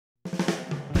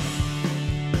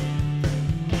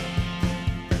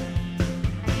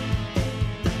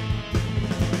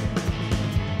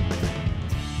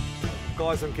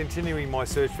guys, I'm continuing my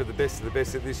search for the best of the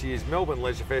best at this year's Melbourne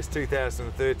Leisure Fest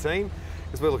 2013,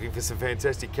 because we're looking for some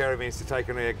fantastic caravans to take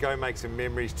on our Go Make Some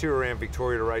Memories tour around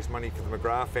Victoria to raise money for the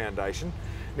McGrath Foundation.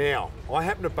 Now, I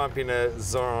happened to bump into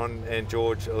Zoran and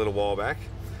George a little while back,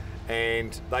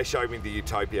 and they showed me the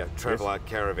Utopia Traveller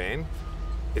Caravan.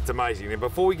 It's amazing. Now,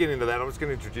 before we get into that, I'm just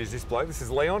going to introduce this bloke. This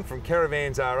is Leon from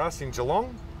Caravans R Us in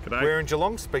Geelong. G'day. We're in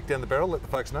Geelong. Speak down the barrel, let the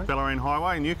folks know. Bellarine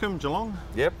Highway, Newcombe, Geelong.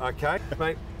 Yep, okay.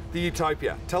 Mate, the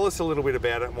Utopia. Tell us a little bit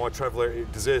about it and why Traveller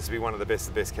deserves to be one of the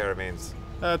best caravans.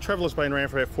 Traveller's been around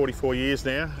for about 44 years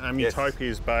now. Yes. Utopia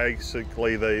is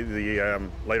basically the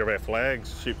leader of our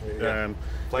flagship.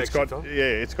 Flagship,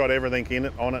 it's got everything in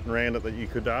it, on it and around it that you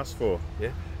could ask for.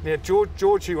 Yeah. Now,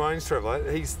 George who owns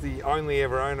Traveller, he's the only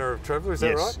ever owner of Traveller, is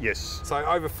that right? Yes. So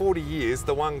over 40 years,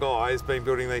 the one guy has been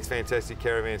building these fantastic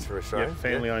caravans for Australia. Yeah,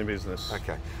 family-owned business.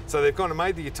 Okay. So they've gone and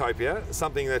made the Utopia,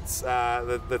 something that's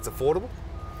that's affordable,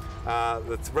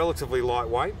 that's relatively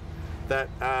lightweight,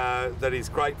 that is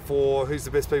great for who's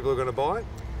the best people who are going to buy it?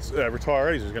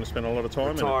 Retirees who's going to spend a lot of time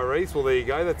in it. Retirees, well there you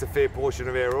go, that's a fair portion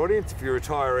of our audience. If you're a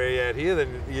retiree out here,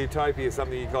 then the Utopia is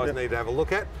something you guys need to have a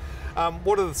look at.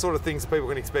 What are the sort of things that people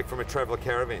can expect from a Traveller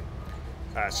caravan?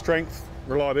 Strength,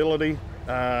 reliability,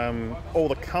 all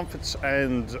the comforts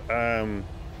and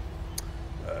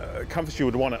comforts you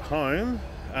would want at home,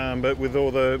 but with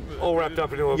all the... All wrapped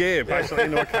up into a... basically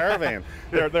into a caravan.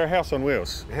 They're a house on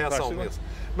wheels. House on wheels.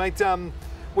 Mate,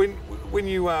 when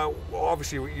you,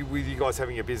 obviously with you guys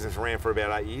having your business around for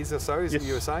about 8 years or so, is it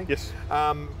you were saying? Yes.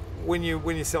 When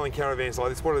you're selling caravans like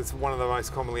this, what is one of the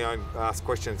most commonly asked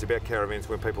questions about caravans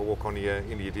when people walk into your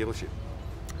dealership?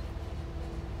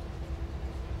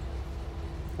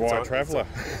 Why a Traveller?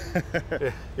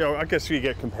 I guess you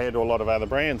get compared to a lot of other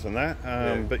brands and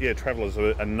that, but yeah, Traveller's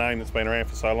a name that's been around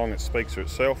for so long, it speaks for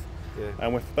itself. Yeah.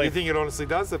 And you think it honestly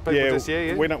does? That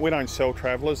people we don't sell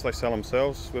Travellers, they sell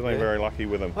themselves. We've been very lucky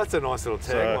with them. That's a nice little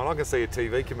tagline. I can see a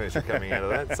TV commercial coming out of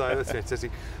that, so that's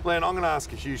fantastic. Leon, I'm going to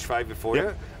ask a huge favour for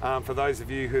you. For those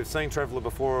of you who have seen Traveller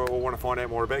before or want to find out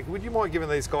more about it, would you mind giving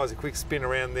these guys a quick spin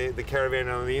around the caravan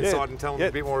on the inside and tell them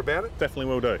a bit more about it? Definitely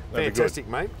will do. Fantastic,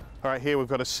 mate. All right, here we've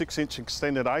got a 6-inch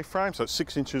extended A-frame, so it's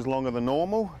 6 inches longer than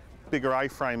normal. Bigger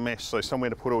A-frame mesh, so somewhere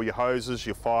to put all your hoses,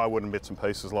 your firewood and bits and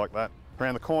pieces like that.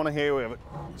 Around the corner here we have a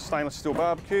stainless steel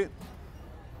barbecue,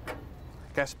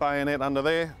 gas bayonet under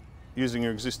there, using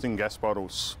your existing gas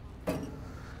bottles.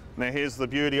 Now here's the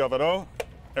beauty of it all,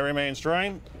 every man's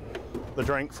dream, the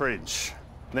drink fridge.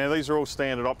 Now these are all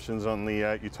standard options on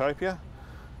the Utopia.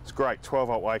 It's great,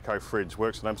 12-volt Waco fridge,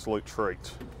 works an absolute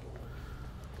treat.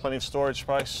 Plenty of storage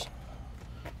space,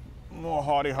 more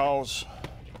hidey holes,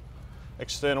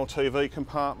 external TV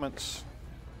compartments.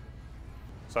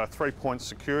 So a 3-point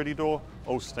security door,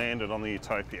 all standard on the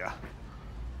Utopia.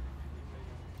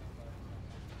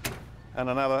 And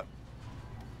another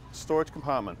storage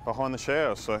compartment behind the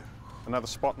shower, so another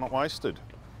spot not wasted.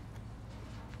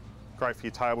 Great for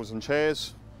your tables and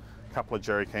chairs, a couple of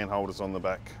jerry can holders on the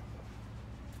back.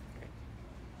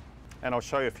 And I'll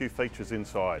show you a few features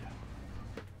inside.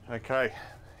 Okay,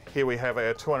 here we have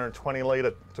our 220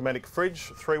 litre Dometic fridge,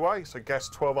 3-way, so gas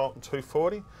 12-volt and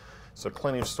 240. So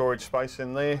plenty of storage space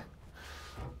in there.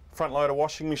 Front loader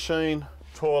washing machine,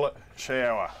 toilet,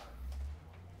 shower.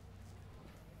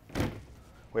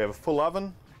 We have a full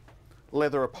oven,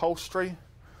 leather upholstery.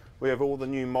 We have all the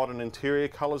new modern interior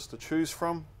colours to choose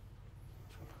from.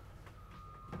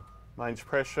 Mains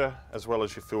pressure, as well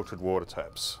as your filtered water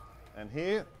taps. And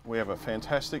here we have a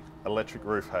fantastic electric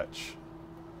roof hatch,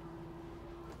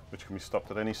 which can be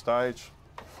stopped at any stage,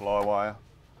 fly wire,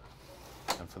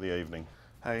 and for the evening.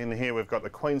 In here we've got the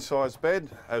queen size bed.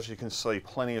 As you can see,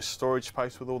 plenty of storage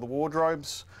space with all the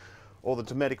wardrobes, all the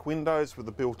Dometic windows with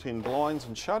the built-in blinds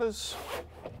and shutters.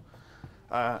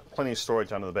 Plenty of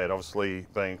storage under the bed. Obviously,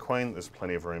 being a queen, there's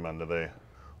plenty of room under there.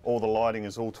 All the lighting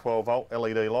is all 12-volt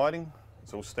LED lighting.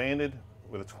 It's all standard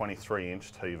with a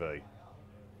 23-inch TV.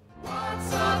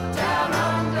 What's up, down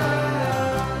under?